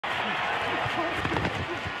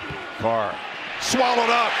Carr. Swallowed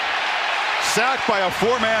up. Sacked by a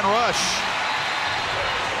four-man rush.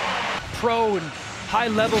 Pro and high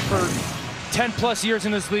level for 10+ years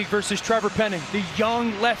in this league versus Trevor Penning, the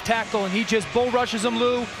young left tackle, and he just bull rushes him,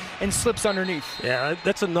 Lou, and slips underneath. Yeah,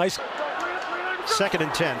 that's a nice. 2nd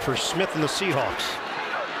and 10 for Smith and the Seahawks.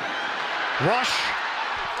 Rush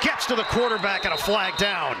gets to the quarterback and a flag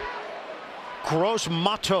down.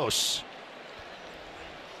 Gross-Matos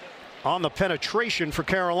on the penetration for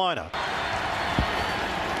Carolina.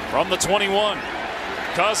 From the 21,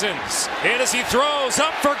 Cousins in as he throws,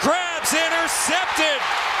 up for grabs, intercepted.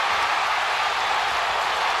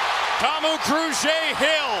 Kamu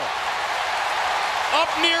Grugier-Hill up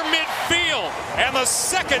near midfield, and the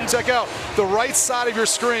second. Check out the right side of your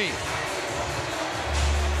screen.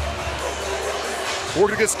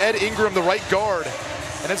 Working against Ed Ingram, the right guard,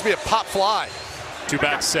 and it's going to be a pop fly.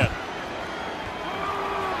 Two-back set.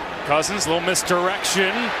 Cousins, little misdirection,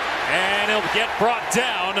 and he'll get brought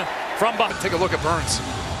down from behind. Take a look at Burns.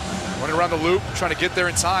 Running around the loop, trying to get there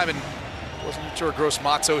in time, and it wasn't Yetur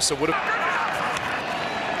Gross-Matos, so would have.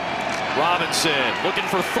 Robinson looking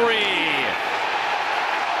for 3.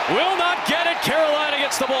 Will not get it. Carolina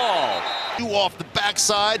gets the ball. Off the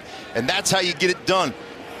backside, and that's how you get it done.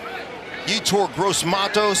 Yetur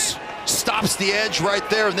Gross-Matos stops the edge right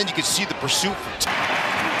there, and then you can see the pursuit.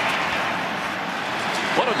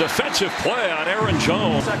 What a defensive play on Aaron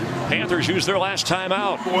Jones. Panthers use their last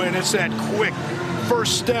timeout. Boy, and it's that quick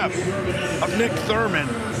first step of Nick Thurman.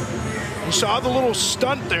 You saw the little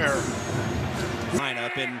stunt there.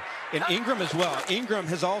 Lineup and Ingram as well. Ingram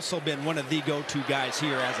has also been one of the go-to guys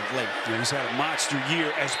here as of late. He's had a monster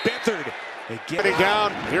year as Beathard. Getting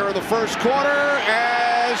down here in the first quarter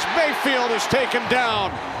as Mayfield is taken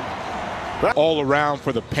down. All around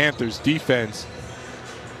for the Panthers defense.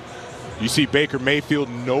 You see Baker Mayfield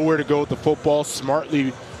nowhere to go with the football,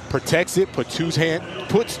 smartly protects it, puts 2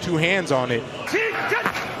 hands on it.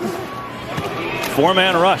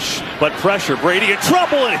 4-man rush, but pressure. Brady in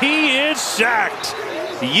trouble, and he is sacked.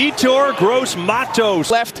 Yetur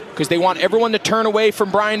Gross-Matos. Left because they want everyone to turn away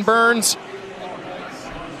from Brian Burns.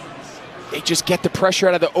 They just get the pressure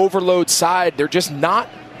out of the overload side. They're just not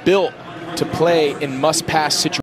built to play in must-pass situations.